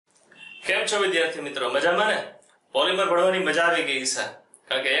કેમ છો વિદ્યાર્થી મિત્રો? મજામાં ને? પોલિમર ભણવાની મજા આવી ગઈ છે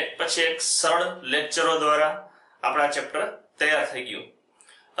કારણ કે એક પછી એક સરળ લેક્ચરો દ્વારા આપણા ચેપ્ટર તૈયાર થઈ ગયું.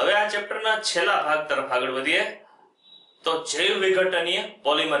 હવે આ ચેપ્ટરના છેલ્લા ભાગ તરફ આગળ વધીએ તો જૈવ વિઘટનીય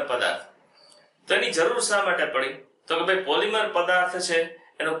પોલિમર પદાર્થ. તો એની જરૂર શા માટે પડી? તો કે ભાઈ પોલિમર પદાર્થ છે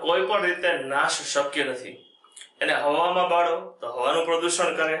એનો કોઈ પણ રીતે નાશ શક્ય નથી. એને હવામાં બાળો તો હવાનું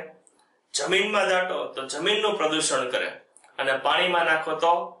પ્રદૂષણ કરે, જમીનમાં દાટો તો જમીનનું પ્રદૂષણ કરે, અને પાણીમાં નાખો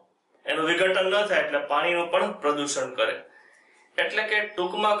તો એનું વિઘટન ન થાય એટલે પાણીનું પણ પ્રદૂષણ કરે. એટલે કે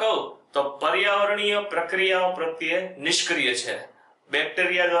ટૂંકમાં કહું તો પર્યાવરણીય પ્રક્રિયાઓ પ્રત્યે નિષ્ક્રિય છે.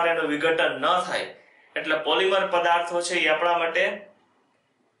 બેક્ટેરિયા દ્વારા એનું વિઘટન ન થાય એટલે પોલિમર પદાર્થો છે એ આપણા માટે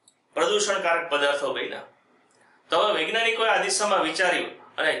પ્રદૂષણકારક પદાર્થો બન્યા. તો હવે વૈજ્ઞાનિકોએ આ દિશામાં વિચાર્યું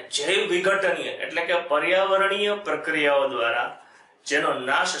અને જૈવ વિઘટનીય એટલે કે પર્યાવરણીય પ્રક્રિયાઓ દ્વારા જેનો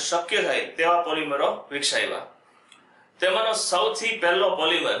નાશ શક્ય થાય તેવા પોલિમરો વિકસાવ્યા. તેમાંનો સૌથી પહેલો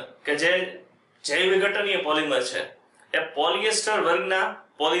પોલિમર કે જે જૈવ વિઘટનીય પોલિમર છે એ પોલિએસ્ટર વર્ગના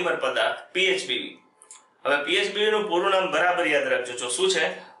પોલિમર પદાર્થ PHBV. હવે PHBV નું પૂરું નામ બરાબર યાદ રાખજો. જો શું છે?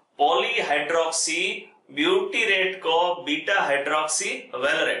 પોલીહાઇડ્રોક્સી બ્યુટીરેટ કો બીટા હાઇડ્રોક્સી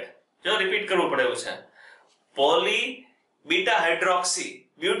વેલરેટ. જો રિપીટ કરવું પડે એવું છે. પોલી બીટા હાઇડ્રોક્સી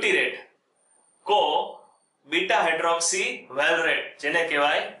બ્યુટીરેટ કો બીટા હાઇડ્રોક્સી વેલરેટ, જેને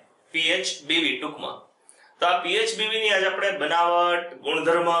કહેવાય PHBV ટૂંકમાં. તો આ PHBV ની આજે આપણે બનાવટ,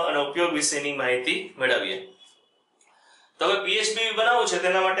 ગુણધર્મ અને ઉપયોગ વિશેની માહિતી મેળવીએ. તો હવે PHBV બનાવવું છે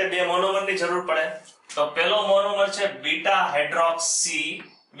તેના માટે બે મોનોમરની જરૂર પડે. તો પહેલો મોનોમર છે બીટા હાઇડ્રોક્સી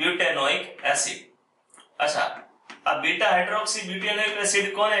બ્યુટેનોઇક એસિડ. અચ્છા, આ બીટા હાઇડ્રોક્સી બ્યુટેનોઇક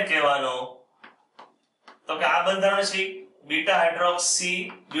એસિડ કોને કહેવાનો? તો કે આ બંધારણ છે બીટા હાઇડ્રોક્સી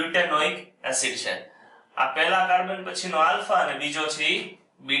બ્યુટેનોઇક એસિડ છે. આ પહેલા કાર્બન પછીનો આલ્ફા અને બીજો છે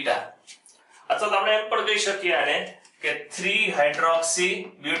બીટા. અથવા તો આપણે એમ પણ કહી શકીએ આને કે 3 હાઇડ્રોક્સી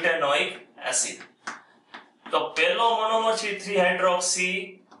બ્યુટેનોઇક એસિડ. તો પહેલો મોનોમર છે 3 હાઇડ્રોક્સી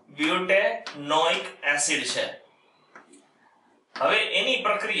બ્યુટેનોઇક એસિડ છે. હવે એની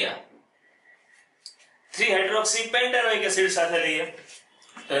પ્રક્રિયા 3 હાઇડ્રોક્સી પેન્ટેનોઇક એસિડ સાથે લઈએ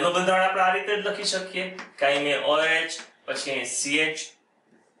તો એનું બંધારણ આપણે આ રીતે જ લખી શકીએ કે અહીં મેં OH, પછી અહીં CH,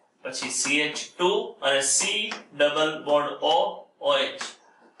 પછી CH2 અને C double bond O OH,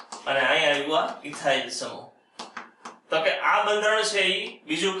 અને અહીં આવ્યું ઇથાઇલ સમૂહ. તો કે આ બંધારણ છે એ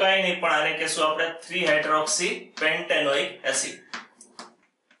બીજું કાંઈ નહીં પણ આને કહેશું આપણે 3 હાઇડ્રોક્સી પેન્ટેનોઇક એસિડ.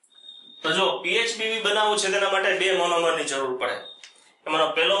 તો જો PHBV બનાવવું છે તેના માટે બે મોનોમરની જરૂર પડે. એમાંનો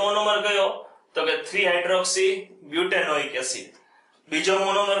પહેલો મોનોમર કયો? તો કે 3 હાઇડ્રોક્સી બ્યુટેનોઇક એસિડ. બીજો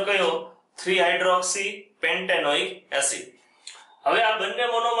મોનોમર કયો? 3 હાઇડ્રોક્સી પેન્ટેનોઇક એસિડ. હવે આ બંને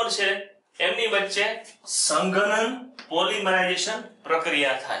મોનોમર છે એમની વચ્ચે સંઘનન પોલિમરાઇઝેશન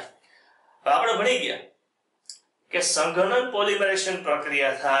પ્રક્રિયા થાય. આપણે ભણી ગયા કે સંઘનન પોલિમરાઇઝેશન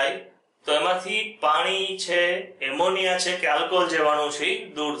પ્રક્રિયા થાય તો એમાંથી પાણી છે, એમોનિયા છે કે આલ્કોહોલ જેવાનું છે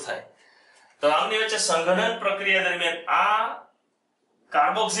દૂર થાય. તો આમની વચ્ચે સંઘનન પ્રક્રિયા દરમિયાન આ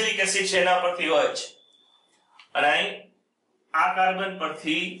કાર્બોક્સિલિક એસિડ છે એના પરથી OH અને અહીં આ કાર્બન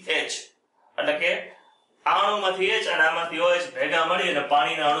પરથી H, એટલે કે આ અણુમાંથી H અને આમાંથી OH ભેગા મળી અને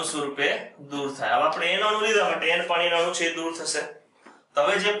પાણીના અણુ સ્વરૂપે દૂર થાય. હવે આપણે એનો અણુ લીધા માટે n પાણીના અણુ છે દૂર થશે. તો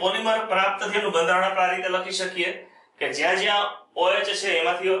હવે જે પોલિમર પ્રાપ્ત થયેલું બંધારણ આપણે આ રીતે લખી શકીએ કે જ્યાં જ્યાં OH છે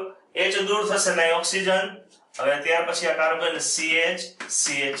એમાંથી H દૂર થશે એટલે ઓક્સિજન. હવે ત્યાર પછી આ કાર્બન CH,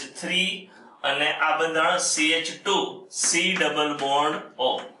 CH3 અને આ બંધારણ CH2 C double bond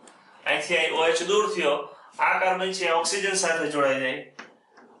O. અહીંથી અહીં OH દૂર થયો, આ કાર્બન છે ઓક્સિજન સાથે જોડાઈ જાય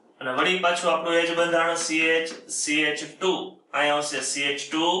અને વળી પાછું આપણું એ જ બંધારણ CH, CH2, અહીં આવશે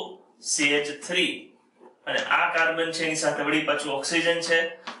CH2, CH3 અને આ કાર્બન છે એની સાથે વળી પાછું ઓક્સિજન છે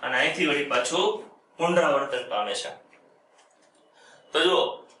અને અહીંથી વળી પાછું પુનરાવર્તન પામે છે. તો જો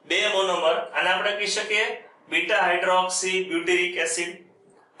બે મોનોમર, આને આપણે કહી શકીએ બીટા હાઇડ્રોક્સી બ્યુટેરિક એસિડ,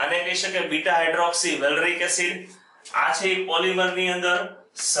 આને કહી શકીએ બીટા હાઇડ્રોક્સી વેલરિક એસિડ. આ છે પોલિમર ની અંદર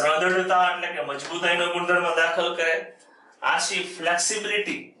સદ્રઢતા એટલે કે મજબૂતાઈનો ગુણધર્મ દાખલ કરે. આ છે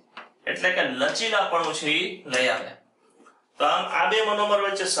ફ્લેક્સિબિલિટી એટલે કે લચીલાપણું છે એ લઈ આવે. તો આમ આ બે મોનોમર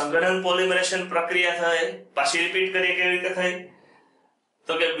વચ્ચે સંઘનન પોલિમરેશન પ્રક્રિયા થાય. પાછી રિપીટ કરીએ કેવી રીતે થાય?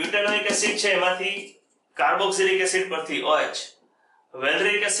 તો કે બ્યુટેનોઇક એસિડ છે એમાંથી કાર્બોક્સિલિક એસિડ પરથી OH,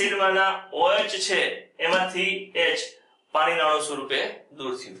 વેલરિક એસિડ માંના OH છે એમાંથી H પાણીના અણુ સ્વરૂપે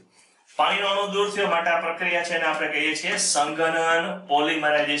દૂર થયું. પાણીનો અણુ દૂર થયો માટે આ પ્રક્રિયા છે એને આપણે કહીએ છીએ સંઘનન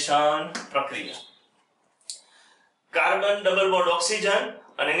પોલિમરાઇઝેશન પ્રક્રિયા. કાર્બન ડબલ બોન્ડ ઓક્સિજન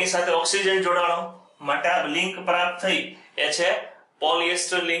અને એની સાથે ઓક્સિજન જોડાણો માટે આ લિંક પ્રાપ્ત થઈ એ છે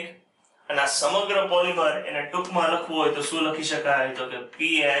પોલિએસ્ટર લિંક. અને આ સમગ્ર પોલિમર એને ટૂંકમાં લખવું હોય તો શું લખી શકાય? તો કે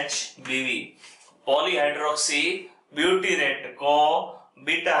PHBV, પોલીહાઇડ્રોક્સી બ્યુટીરેટ કો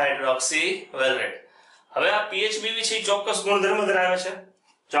બીટા હાઇડ્રોક્સી વેલ્રેટ. હવે આ PHBV છે ચોક્કસ ગુણધર્મ ધરાવે છે.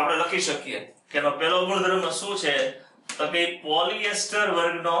 જો આપણે લખી શકીએ કે એનો પહેલો ગુણધર્મ શું છે તો કે પોલિએસ્ટર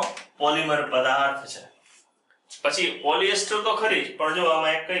વર્ગનો પોલિમર પદાર્થ છે. પછી પોલિએસ્ટર તો ખરી જ, પણ જો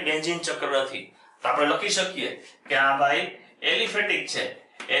આમાં એક કઈ બેન્ઝીન ચક્ર નથી, તો આપણે લખી શકીએ કે આ ભાઈ એલિફેટિક છે.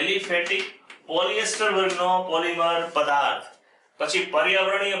 એલિફેટિક પોલિએસ્ટર વર્ગનો પોલિમર પદાર્થ. પછી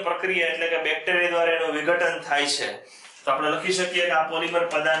પર્યાવરણીય પ્રક્રિયા એટલે કે બેક્ટેરિયા દ્વારા એનું વિઘટન થાય છે, તો આપણે લખી શકીએ કે આ પોલિમર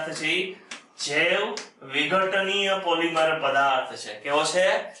પદાર્થ છે જૈવ વિઘટનીય પોલિમર પદાર્થ છે. કેવો છે?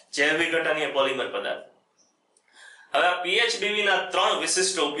 જૈવ વિઘટનીય પોલિમર પદાર્થ. હવે આ PHBV ના 3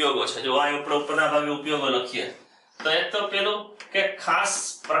 વિશિષ્ટ ઉપયોગો છે. જો અહીં ઉપરના ભાગે ઉપયોગો લખીએ તો એક તો પેલું કે ખાસ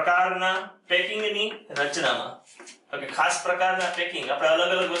પ્રકારના પેકિંગની રચનામાં, તો કે ખાસ પ્રકારના પેકિંગ, આપણે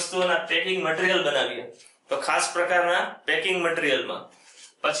અલગ અલગ વસ્તુઓના પેકિંગ મટીરીયલ બનાવીએ તો ખાસ પ્રકારના પેકિંગ મટીરીયલમાં.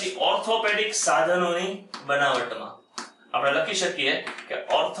 પછી ઓર્થોપેડિક સાધનોની બનાવટમાં આપણે લખી શકીએ કે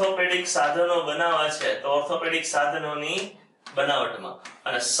ઓર્થોપેડિક સાધનો બનાવવા છે તો ઓર્થોપેડિક સાધનોની બનાવટમાં.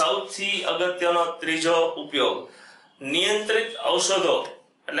 અને સૌથી અગત્યનો ત્રીજો ઉપયોગ નિયંત્રિત ઔષધો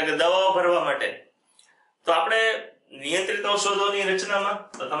એટલે કે દવાઓ ભરવા માટે. તો આપણે નિયંત્રિત ઔષધોની રચનામાં,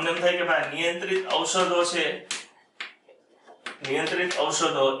 તો તમને એમ થાય કે ભાઈ નિયંત્રિત ઔષધો છે, નિયંત્રિત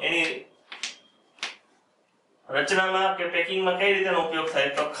ઔષધો એની રચનામાં કે પેકિંગમાં કઈ રીતેનો ઉપયોગ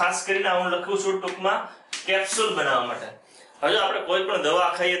થાય, તો ખાસ કરીને હું લખું છું ટૂંકમાં કેપ્સ્યુલ બનાવવા માટે. હવે આપણે કોઈ પણ દવા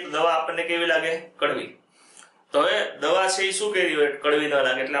ખાઈએ તો દવા આપણને કેવી લાગે? કડવી. તો હવે દવા છે એ શું કરી હોય? કડવી ન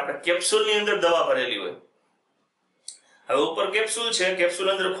લાગે, એટલે આપણે કેપ્સ્યુલની અંદર દવા ભરેલી હોય. હવે ઉપર કેપ્સ્યુલ છે,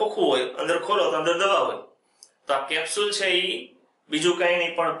 કેપ્સ્યુલ અંદર ખોખું હોય, અંદર ખોલો તો અંદર દવા હોય. તો આ કેપ્સ્યુલ છે એ બીજું કઈ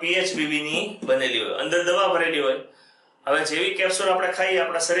નહીં પણ PHBV ની બનેલી હોય, અંદર દવા ભરેલી હોય. હવે જેવી કેપ્સ્યુલ આપણે ખાઈએ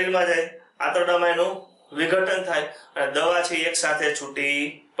આપણા શરીરમાં જાય, આંતરડામાં એનું વિઘટન થાય અને દવા છે એક સાથે છૂટી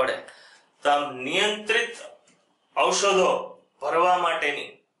પડે. તો આમ નિયંત્રિત ઔષધો ભરવા માટેની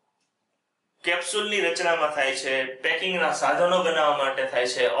કેપ્સ્યુલની રચનામાં થાય છે, પેકિંગના સાધનો બનાવવા માટે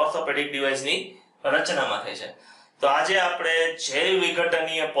થાય છે, ઓર્થોપેડિક ડિવાઇસની રચનામાં થાય છે. તો આજે આપણે જૈવ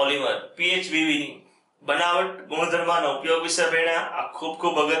વિઘટનીય પોલિમર PHBV ની બનાવટ, ગુણધર્મ અને ઉપયોગ વિશે ભણ્યા. આ ખૂબ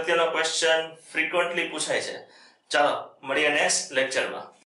ખૂબ અગત્યનો ક્વેશ્ચન ફ્રીક્વન્ટલી પૂછાય છે. ચાલો મળીએ નેક્સ્ટ લેક્ચરમાં.